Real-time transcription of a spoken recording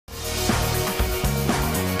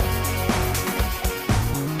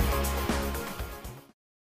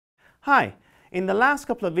Hi, in the last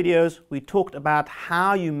couple of videos we talked about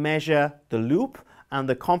how you measure the loop and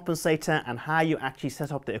the compensator and how you actually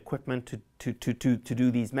set up the equipment to do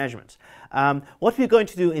these measurements. What we're going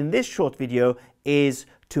to do in this short video is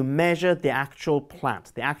to measure the actual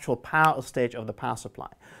plant, the actual power stage of the power supply.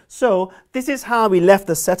 So this is how we left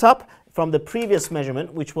the setup from the previous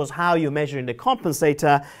measurement, which was how you measure in the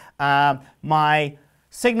compensator. My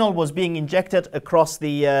signal was being injected across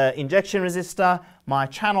the injection resistor. My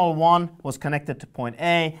channel 1 was connected to point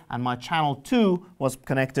A and my channel 2 was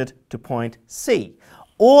connected to point C.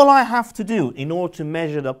 All I have to do in order to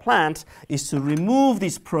measure the plant is to remove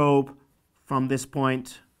this probe from this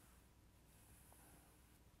point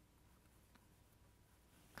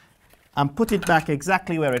and put it back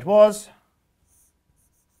exactly where it was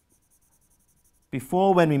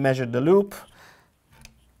before when we measured the loop.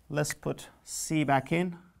 Let's put C back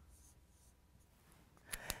in.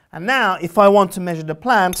 And now if I want to measure the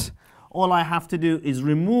plant, all I have to do is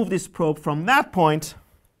remove this probe from that point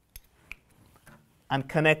and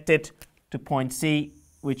connect it to point C,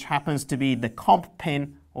 which happens to be the comp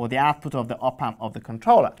pin or the output of the op-amp of the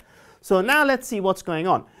controller. So now let's see what's going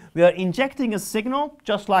on. We are injecting a signal,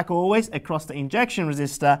 just like always, across the injection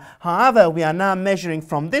resistor. However, we are now measuring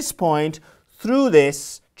from this point through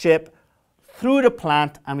this chip, through the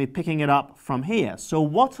plant, and we're picking it up from here. So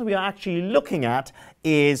what we are actually looking at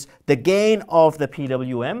is the gain of the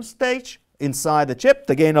PWM stage inside the chip,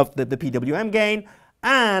 the gain of the PWM gain,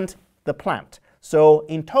 and the plant. So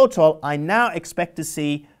in total, I now expect to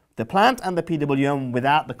see the plant and the PWM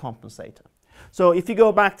without the compensator. So if you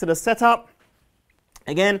go back to the setup,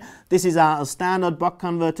 again, this is our standard buck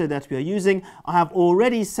converter that we are using. I have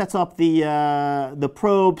already set up the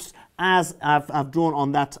probes as I've drawn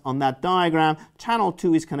on that diagram. Channel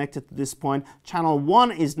 2 is connected to this point. Channel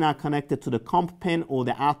 1 is now connected to the comp pin or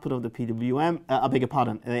the output of the PWM. I beg your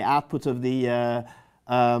pardon, the output of the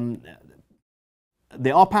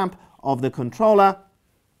op-amp of the controller.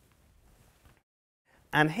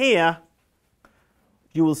 And here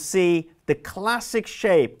you will see the classic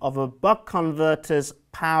shape of a buck converter's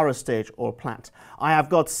power stage or plant. I have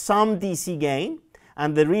got some DC gain,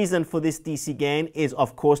 and the reason for this DC gain is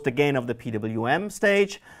of course the gain of the PWM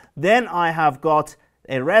stage. Then I have got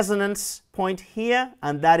a resonance point here,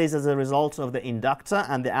 and that is as a result of the inductor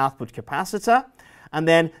and the output capacitor. And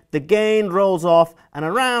then the gain rolls off, and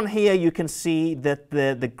around here you can see that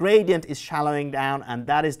the gradient is shallowing down, and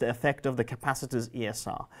that is the effect of the capacitor's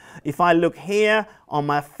ESR. If I look here on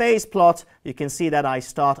my phase plot, you can see that I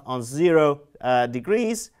start on 0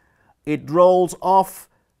 degrees. It rolls off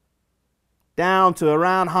down to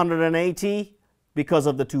around 180 because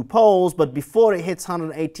of the two poles, but before it hits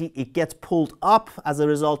 180 it gets pulled up as a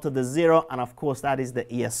result of the 0, and of course that is the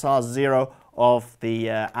ESR 0 of the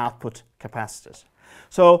output capacitors.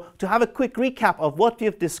 So to have a quick recap of what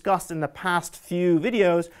we've discussed in the past few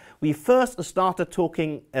videos, we first started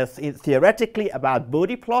talking theoretically about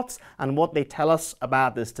Bode plots and what they tell us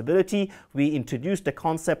about the stability. We introduced the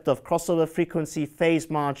concept of crossover frequency, phase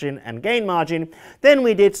margin and gain margin. Then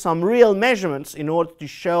we did some real measurements in order to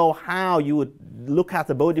show how you would look at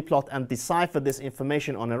the Bode plot and decipher this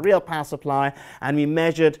information on a real power supply. And we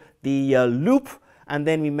measured the loop, and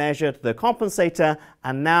then we measured the compensator,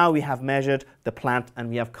 and now we have measured the plant, and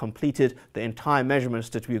we have completed the entire measurements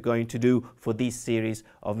that we're going to do for this series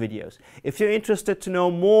of videos. If you're interested to know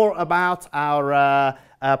more about our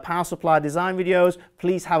power supply design videos,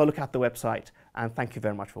 please have a look at the website, and thank you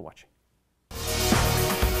very much for watching.